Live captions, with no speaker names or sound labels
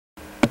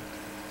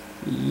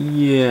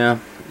Yeah,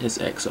 it's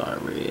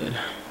XR Red.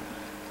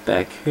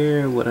 Back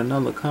here with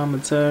another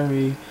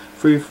commentary.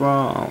 Free for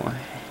all on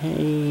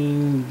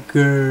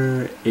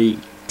Hangar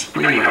 18.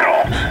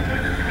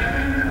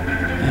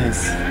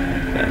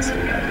 That's the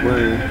right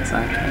word, so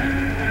I can't.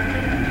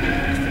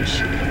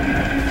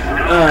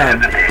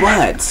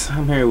 But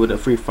I'm here with a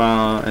free for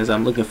all as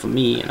I'm looking for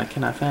me, and I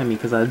cannot find me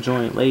because I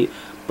joined late.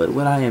 But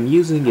what I am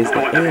using is the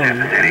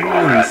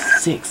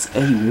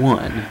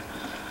L96A1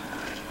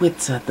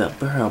 with the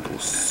variable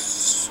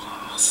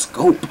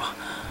scope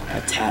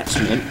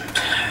attachment.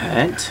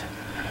 The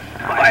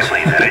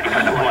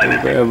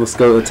variable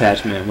scope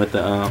attachment with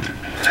the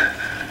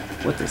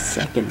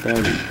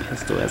secondary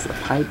pistol as a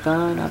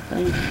Python, I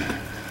think.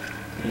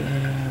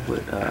 Yeah,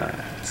 with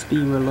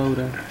speed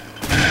reloader.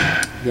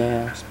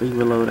 Yeah, speed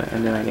reloader,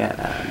 and then I got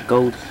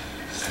ghost.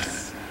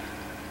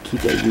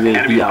 Keep that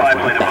UAV off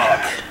my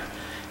back.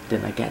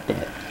 Then I got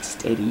that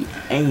steady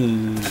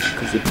aim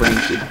because it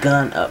brings your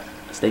gun up.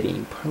 Steady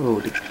aim pro.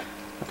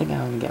 I think I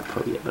haven't got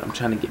pro yet, but I'm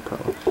trying to get pro.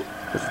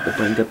 Because to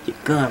bring up your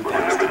gun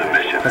faster.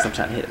 Plus I'm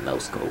trying to hit a no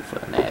scope for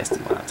a nasty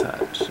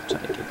montage. I'm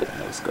trying to get that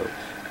no scope.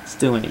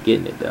 Still ain't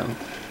getting it though.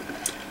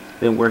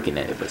 Been working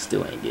at it, but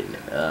still ain't getting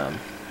it.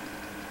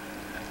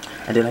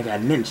 And then I got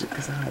ninja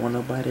because I don't want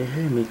nobody to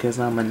hear me because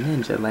I'm a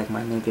ninja like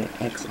my nigga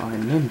XR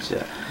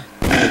Ninja,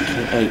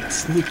 aka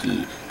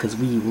Sneaky, because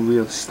we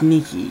real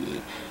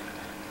sneaky.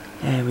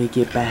 And we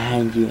get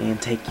behind you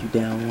and take you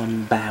down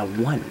one by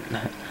one.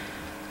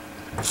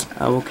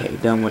 Okay,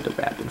 done with the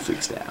rapping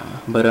freestyle.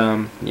 But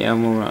yeah,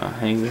 I'm gonna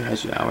hang with,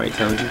 as you already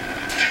told you.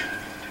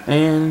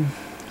 And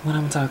what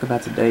I'm gonna talk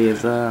about today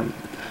is I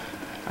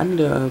need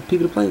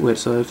people to play with.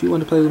 So if you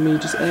want to play with me,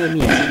 just add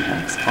me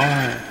as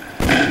XR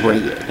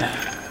Red.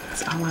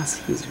 That's all I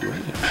see is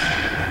red.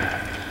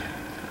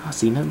 I don't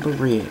see nothing but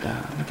red.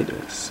 Look at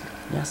this.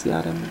 Y'all see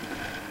all them?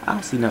 I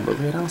don't see nothing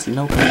but red. I don't see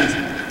no colors.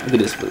 Look at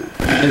this food.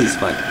 This is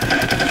funny.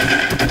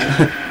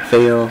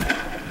 Fail.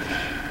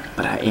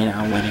 But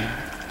I'm winning.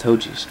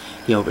 Told you.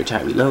 He over try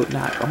to reload.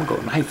 Nah, I'm gonna go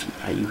knife you.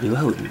 Are you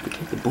reloading?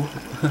 Forget the bull.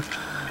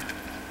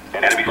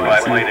 Enemy spy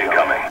plane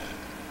incoming.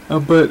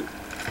 But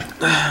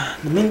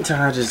the mini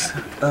charge is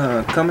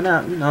coming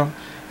out. You know,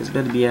 it's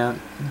better be out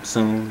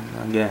soon.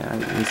 I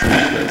need some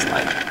more clips,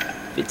 like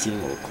 15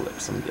 more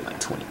clips. I'm gonna get like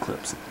 20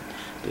 clips.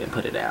 Then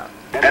put it out.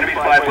 Enemy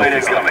spy plane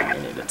incoming. A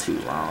minute or too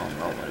long. I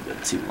don't want to be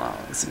too long.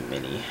 It's a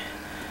mini.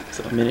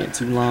 So a minute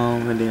too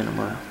long, and then I'm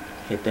gonna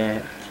hit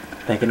that.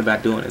 Thinking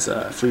about doing this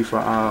free for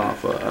all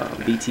for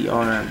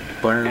BTR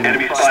burn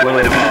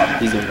slow.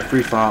 He's doing the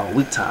free for all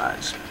weak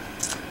charge.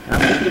 And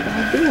I'm thinking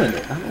about doing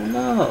it. I don't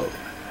know.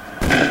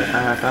 If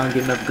I don't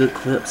get enough good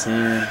clips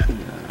and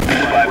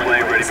Spy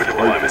plane ready for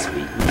deployment this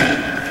week.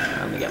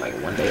 I only got like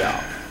one day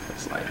off.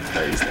 It's like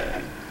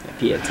Thursday. If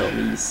he had told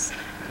me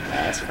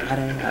last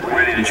Friday,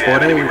 these 4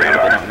 days,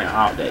 I've been on there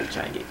all day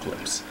trying to get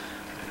clips.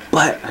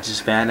 But I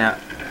just found out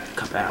a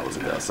couple hours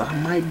ago, so I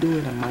might do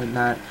it, I might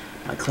not.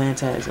 My clan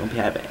tag is gonna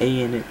have an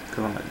A in it,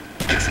 because I'm gonna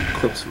get some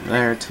clips from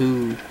there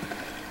too.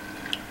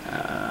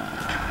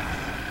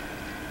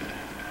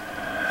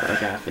 But I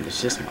gotta finish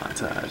this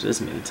montage,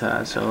 this mini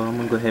montage, so I'm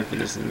gonna go ahead and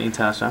finish this mini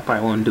montage. So I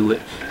probably won't do it.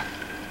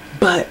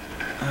 But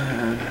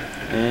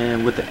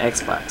and with the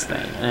Xbox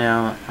thing,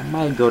 now I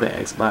might go to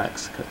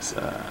Xbox because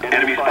I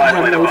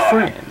have no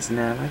friends.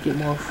 Now if I get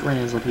more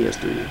friends on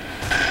PS3,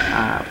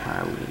 I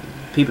probably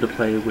people to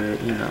play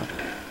with,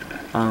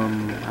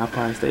 I'll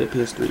probably stay at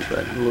PS3,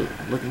 but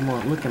looking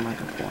like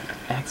I'm going to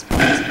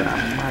Xbox, but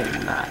I might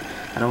not.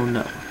 I don't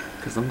know,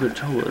 because them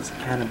controllers are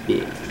kind of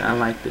big, and I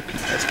like the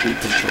PS3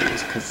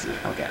 controllers because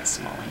I got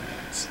small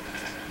hands.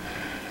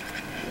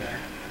 Yeah,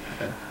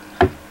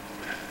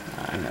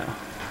 I know,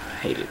 I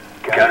hate it.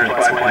 But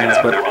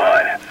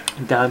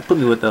God put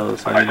me with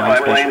those, so I'm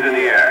special.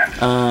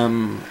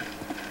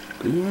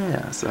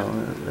 Yeah, so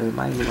it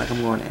might look like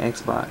I'm going to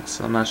Xbox,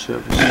 so I'm not sure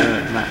for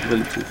sure, not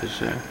really too for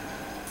sure.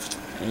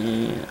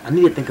 And I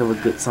need to think of a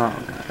good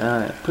song.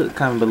 Put a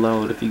comment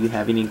below if you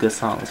have any good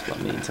songs for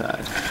me. I'm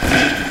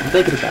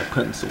thinking about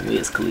putting some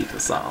Wiz Khalifa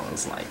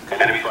songs, like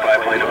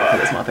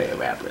that's my favorite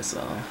rapper,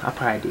 so I'll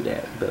probably do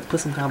that. But put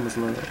some comments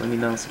below, let me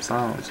know some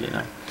songs,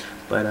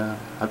 But I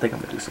think I'm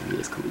gonna do some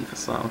Wiz Khalifa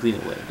songs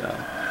anyway, though.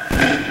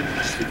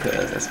 Just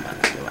because that's my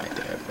nigga right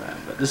there, bro.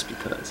 But just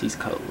because he's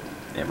cold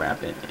and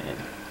rapping and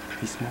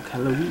he smoke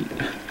hella weed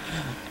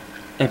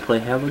and play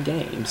hella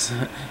games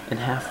and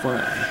have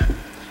fun.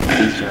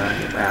 He's young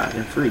and loud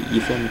and free,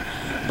 you feel me?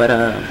 But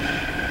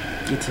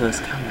get to his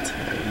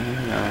commentary,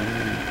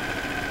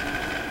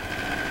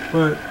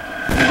 But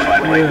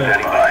yeah,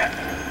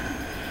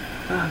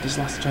 I just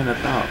lost the train of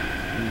thought.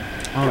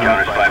 Well,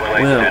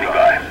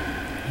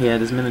 yeah,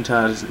 this mini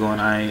charge is going.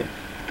 I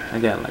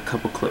got like a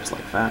couple clips,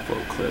 like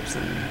 5-fold clips,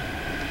 and I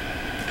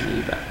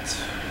need about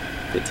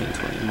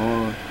 15-20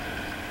 more.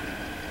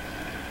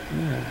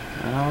 Yeah,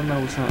 I don't know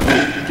what's on.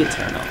 Oh, get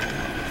turned on.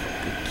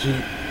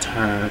 Get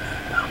turned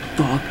the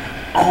fuck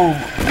on.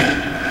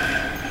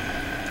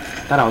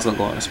 Thought I was gonna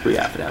go on a spree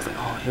after that. I was like,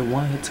 oh, hit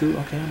 1, hit 2.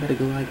 Okay, I better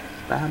go like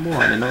 5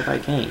 more. And then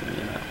nobody came,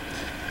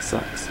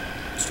 Sucks.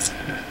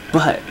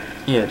 But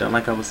Yeah, don't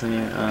like I was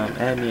saying.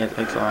 Add me at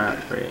XR.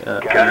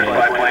 Counter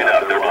spy plane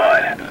up, they're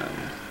blind.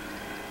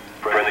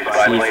 Friendly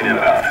spy plane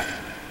inbound.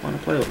 Want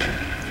to play with me?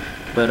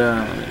 But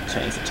let me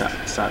change the topic.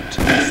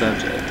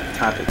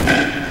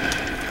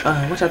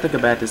 What y'all think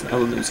about this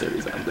other new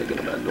series I'm thinking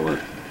about doing?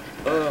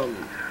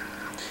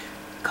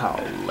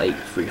 Called Late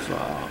Free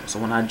Fall. So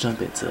when I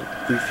jump into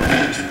free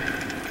falls,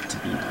 to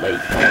be late,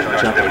 I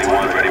jump into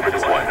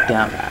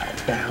down by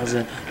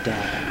 1,000,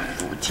 down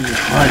by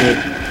 1,400.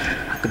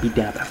 I could be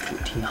down by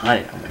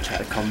 1,400. I'm gonna try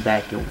to come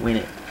back and win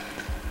it.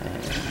 And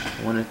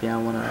I wonder if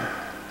y'all wanna.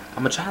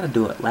 I'm gonna try to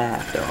do it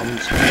live though. I'm gonna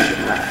try to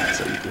do it live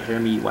so you can hear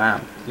me while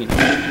I'm,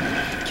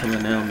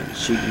 killing them and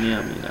shooting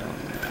them,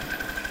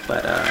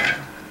 But I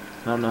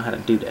don't know how to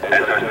do that. I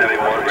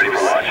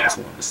just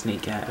want to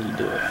sneak how you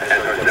do it.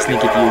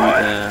 Sneak if you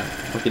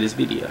look at this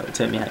video.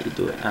 Tell me how you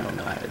do it. I don't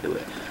know how to do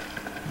it.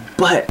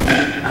 But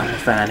I'm gonna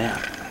find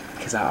out.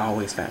 Because I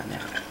always find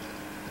out.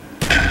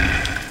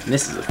 And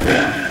this is a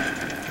fail.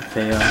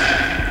 Fail.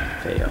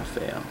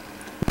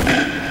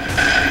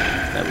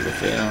 That was a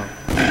fail.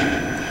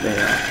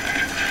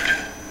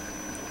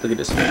 Look at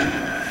this fail.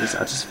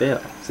 I just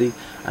failed. See,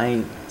 I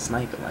ain't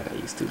sniping like I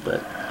used to,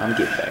 but I'm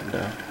getting back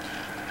though.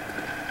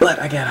 But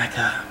I got like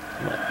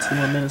 2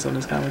 more minutes on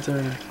this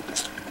commentary.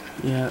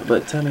 Yeah,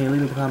 but tell me,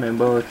 leave a comment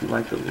below if you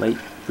like the Late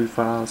Free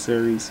Fall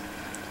series.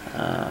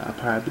 I'll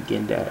probably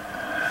begin that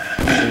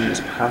as soon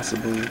as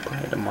possible.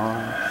 Probably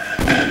tomorrow.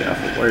 I get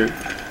off of work.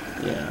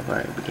 Yeah, I'll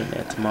probably begin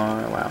that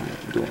tomorrow while I'm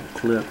doing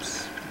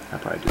clips. I'll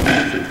probably do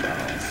free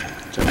falls.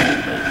 Jump in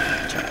late,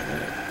 try to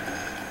win a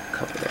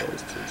couple of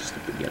those just to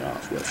begin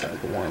off with so I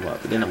can warm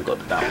up. But then I'm going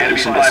to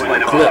domination with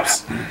some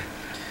clips.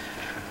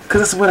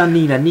 Because that's what I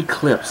need. I need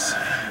clips.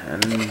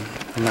 And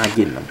I'm not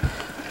getting them.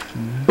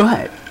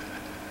 But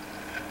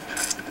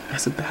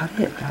that's about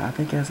it. I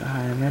think as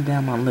I ran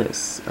down my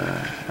list,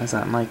 as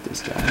I like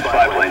this guy,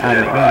 I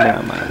ran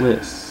down my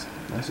list.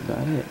 That's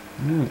about it.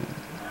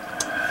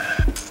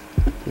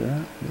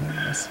 Yeah,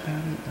 that's about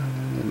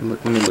it.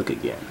 Let me look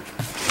again.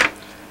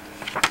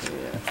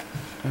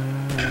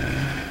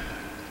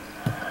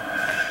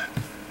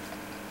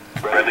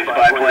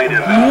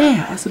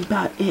 Yeah, that's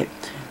about it.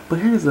 But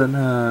here's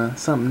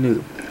something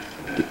new.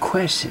 The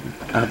question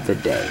of the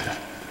day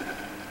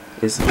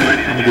is.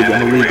 I'm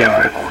gonna leave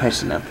down with the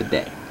question of the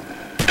day.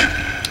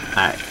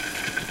 Alright.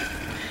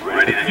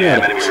 If you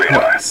had a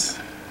choice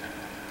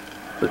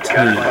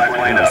between.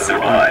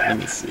 Let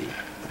me see.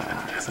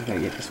 Because I gotta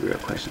get this real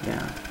question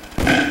down.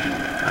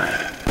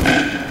 Alright.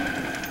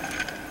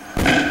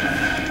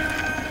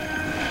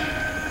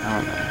 I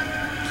don't know.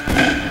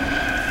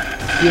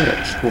 If you had a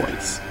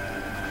choice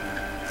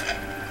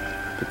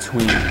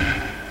between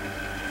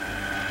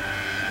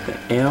the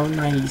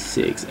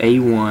L96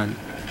 A1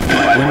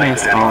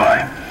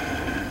 MSR,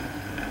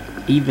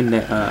 even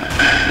the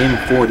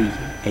M40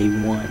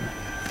 A1,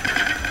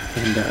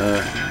 and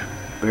the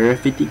Bear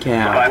 50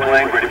 cal,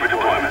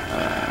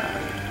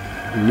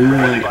 new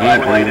one and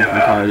old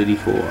from Call of Duty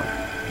 4.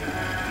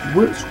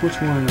 Which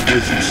one would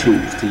you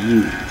choose to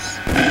use?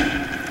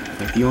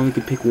 If you only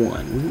could pick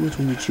one, which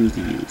one would you choose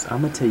to use?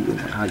 I'm gonna tell you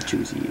how to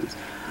choose to use.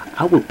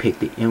 I would pick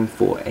the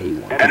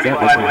M4A1 because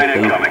that was my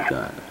favorite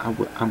gun. I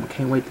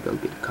can't wait to go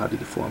get the Call of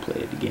Duty 4 and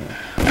play it again.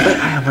 But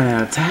I have run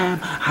out of time.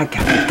 I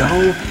got to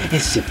go.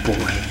 It's your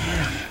boy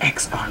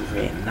XR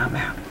Red, and I'm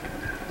out.